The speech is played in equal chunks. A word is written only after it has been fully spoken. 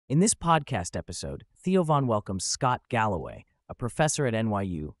In this podcast episode, Theo welcomes Scott Galloway, a professor at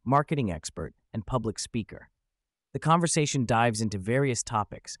NYU, marketing expert, and public speaker. The conversation dives into various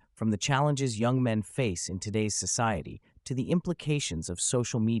topics, from the challenges young men face in today's society to the implications of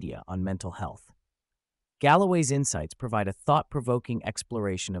social media on mental health. Galloway's insights provide a thought-provoking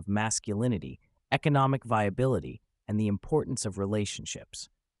exploration of masculinity, economic viability, and the importance of relationships.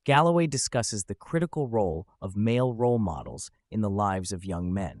 Galloway discusses the critical role of male role models in the lives of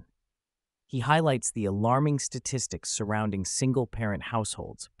young men. He highlights the alarming statistics surrounding single-parent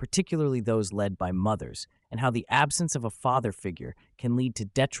households, particularly those led by mothers, and how the absence of a father figure can lead to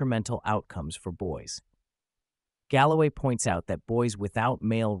detrimental outcomes for boys. Galloway points out that boys without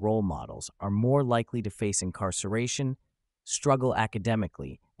male role models are more likely to face incarceration, struggle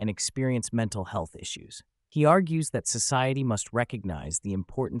academically, and experience mental health issues. He argues that society must recognize the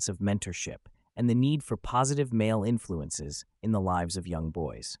importance of mentorship and the need for positive male influences in the lives of young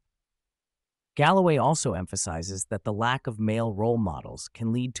boys. Galloway also emphasizes that the lack of male role models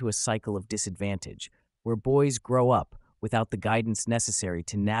can lead to a cycle of disadvantage, where boys grow up without the guidance necessary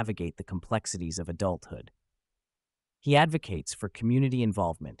to navigate the complexities of adulthood. He advocates for community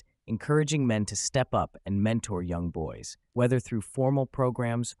involvement, encouraging men to step up and mentor young boys, whether through formal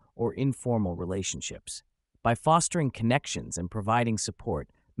programs or informal relationships. By fostering connections and providing support,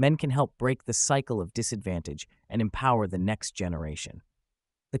 men can help break the cycle of disadvantage and empower the next generation.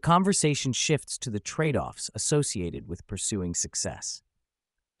 The conversation shifts to the trade-offs associated with pursuing success.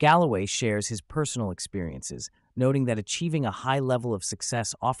 Galloway shares his personal experiences, noting that achieving a high level of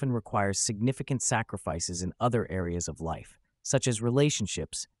success often requires significant sacrifices in other areas of life, such as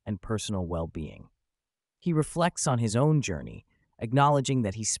relationships and personal well-being. He reflects on his own journey, acknowledging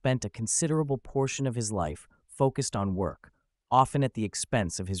that he spent a considerable portion of his life focused on work, often at the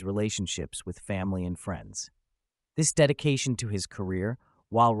expense of his relationships with family and friends. This dedication to his career,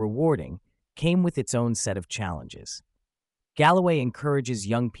 while rewarding, came with its own set of challenges. Galloway encourages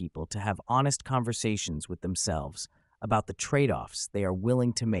young people to have honest conversations with themselves about the trade-offs they are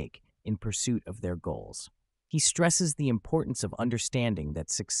willing to make in pursuit of their goals. He stresses the importance of understanding that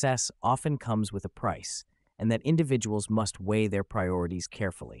success often comes with a price, and that individuals must weigh their priorities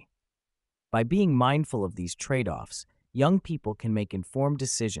carefully. By being mindful of these trade-offs, young people can make informed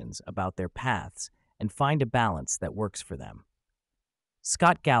decisions about their paths and find a balance that works for them.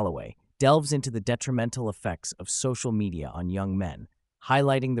 Scott Galloway delves into the detrimental effects of social media on young men,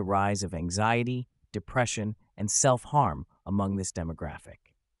 highlighting the rise of anxiety, depression, and self-harm among this demographic.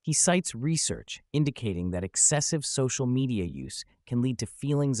 He cites research indicating that excessive social media use can lead to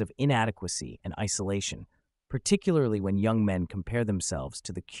feelings of inadequacy and isolation, particularly when young men compare themselves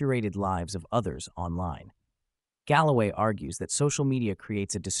to the curated lives of others online. Galloway argues that social media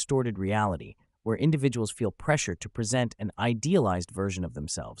creates a distorted reality where individuals feel pressure to present an idealized version of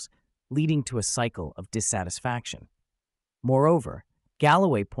themselves, leading to a cycle of dissatisfaction. Moreover,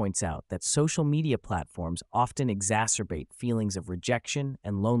 Galloway points out that social media platforms often exacerbate feelings of rejection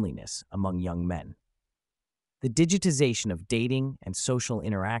and loneliness among young men. The digitization of dating and social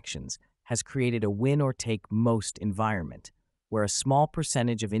interactions has created a win-or-take-most environment, where a small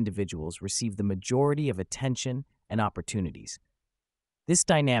percentage of individuals receive the majority of attention and opportunities. This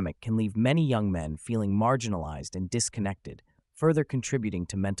dynamic can leave many young men feeling marginalized and disconnected, further contributing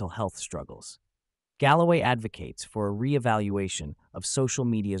to mental health struggles. Galloway advocates for a reevaluation of social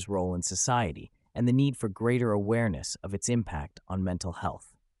media's role in society and the need for greater awareness of its impact on mental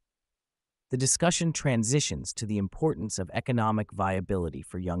health. The discussion transitions to the importance of economic viability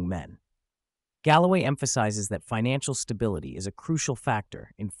for young men. Galloway emphasizes that financial stability is a crucial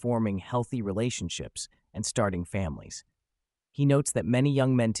factor in forming healthy relationships and starting families. He notes that many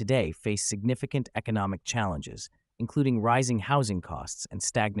young men today face significant economic challenges, including rising housing costs and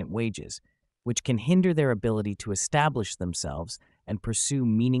stagnant wages, which can hinder their ability to establish themselves and pursue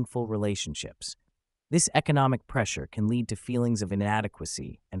meaningful relationships. This economic pressure can lead to feelings of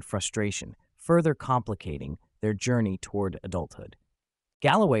inadequacy and frustration, further complicating their journey toward adulthood.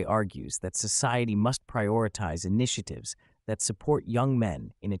 Galloway argues that society must prioritize initiatives that support young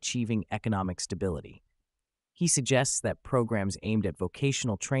men in achieving economic stability. He suggests that programs aimed at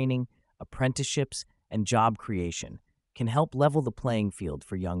vocational training, apprenticeships, and job creation can help level the playing field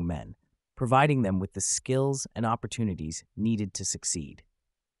for young men, providing them with the skills and opportunities needed to succeed.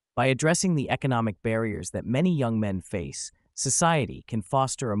 By addressing the economic barriers that many young men face, society can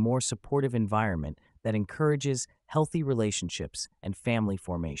foster a more supportive environment that encourages healthy relationships and family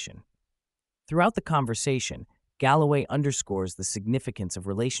formation. Throughout the conversation, Galloway underscores the significance of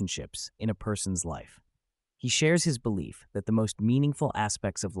relationships in a person's life. He shares his belief that the most meaningful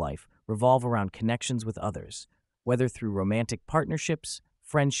aspects of life revolve around connections with others, whether through romantic partnerships,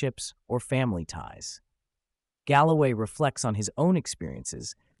 friendships, or family ties. Galloway reflects on his own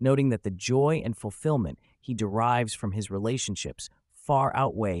experiences, noting that the joy and fulfillment he derives from his relationships far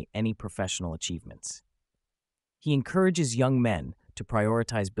outweigh any professional achievements. He encourages young men to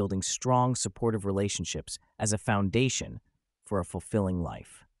prioritize building strong, supportive relationships as a foundation for a fulfilling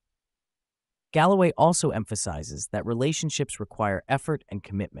life. Galloway also emphasizes that relationships require effort and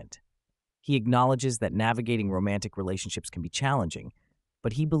commitment. He acknowledges that navigating romantic relationships can be challenging,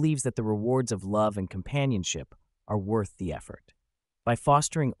 but he believes that the rewards of love and companionship are worth the effort. By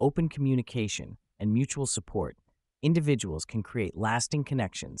fostering open communication and mutual support, individuals can create lasting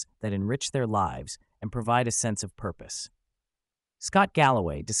connections that enrich their lives and provide a sense of purpose. Scott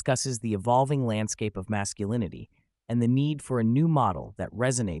Galloway discusses the evolving landscape of masculinity and the need for a new model that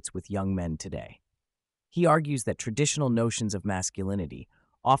resonates with young men today. He argues that traditional notions of masculinity,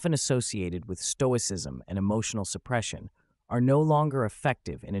 often associated with stoicism and emotional suppression, are no longer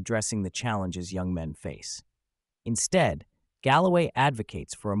effective in addressing the challenges young men face. Instead, Galloway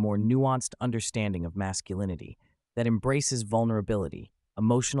advocates for a more nuanced understanding of masculinity that embraces vulnerability,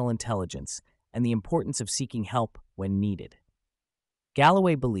 emotional intelligence, and the importance of seeking help when needed.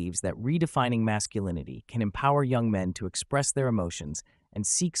 Galloway believes that redefining masculinity can empower young men to express their emotions and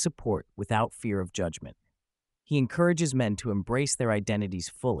seek support without fear of judgment. He encourages men to embrace their identities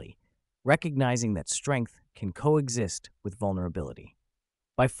fully, recognizing that strength can coexist with vulnerability.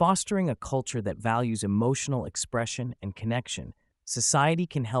 By fostering a culture that values emotional expression and connection, society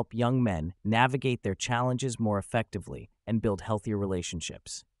can help young men navigate their challenges more effectively and build healthier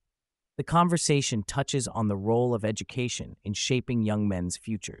relationships. The conversation touches on the role of education in shaping young men's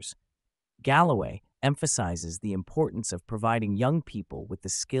futures. Galloway emphasizes the importance of providing young people with the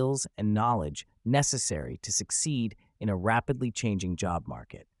skills and knowledge necessary to succeed in a rapidly changing job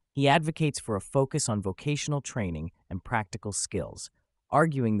market. He advocates for a focus on vocational training and practical skills,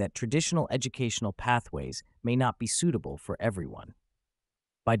 arguing that traditional educational pathways may not be suitable for everyone.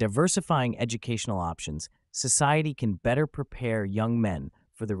 By diversifying educational options, society can better prepare young men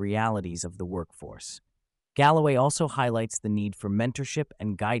for the realities of the workforce. Galloway also highlights the need for mentorship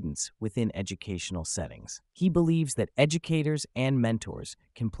and guidance within educational settings. He believes that educators and mentors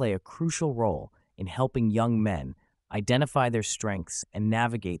can play a crucial role in helping young men identify their strengths and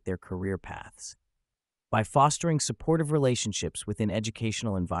navigate their career paths. By fostering supportive relationships within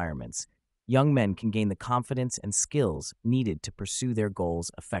educational environments, young men can gain the confidence and skills needed to pursue their goals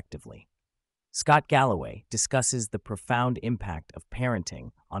effectively. Scott Galloway discusses the profound impact of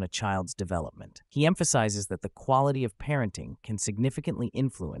parenting on a child's development. He emphasizes that the quality of parenting can significantly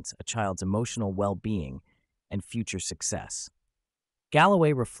influence a child's emotional well-being and future success.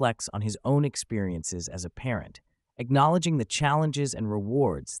 Galloway reflects on his own experiences as a parent, acknowledging the challenges and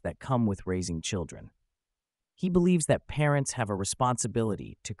rewards that come with raising children. He believes that parents have a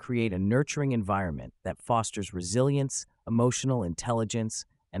responsibility to create a nurturing environment that fosters resilience, emotional intelligence,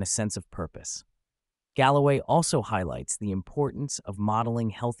 and a sense of purpose. Galloway also highlights the importance of modeling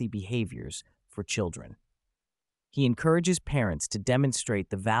healthy behaviors for children. He encourages parents to demonstrate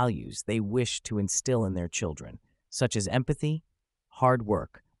the values they wish to instill in their children, such as empathy, hard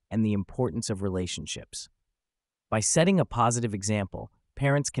work, and the importance of relationships. By setting a positive example,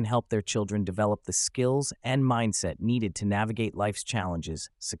 parents can help their children develop the skills and mindset needed to navigate life's challenges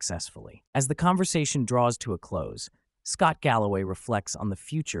successfully. As the conversation draws to a close, Scott Galloway reflects on the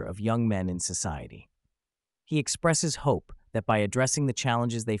future of young men in society. He expresses hope that by addressing the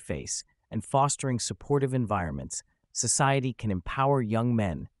challenges they face and fostering supportive environments, society can empower young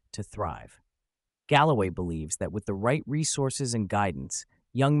men to thrive. Galloway believes that with the right resources and guidance,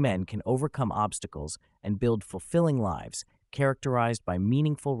 young men can overcome obstacles and build fulfilling lives characterized by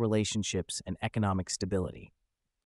meaningful relationships and economic stability.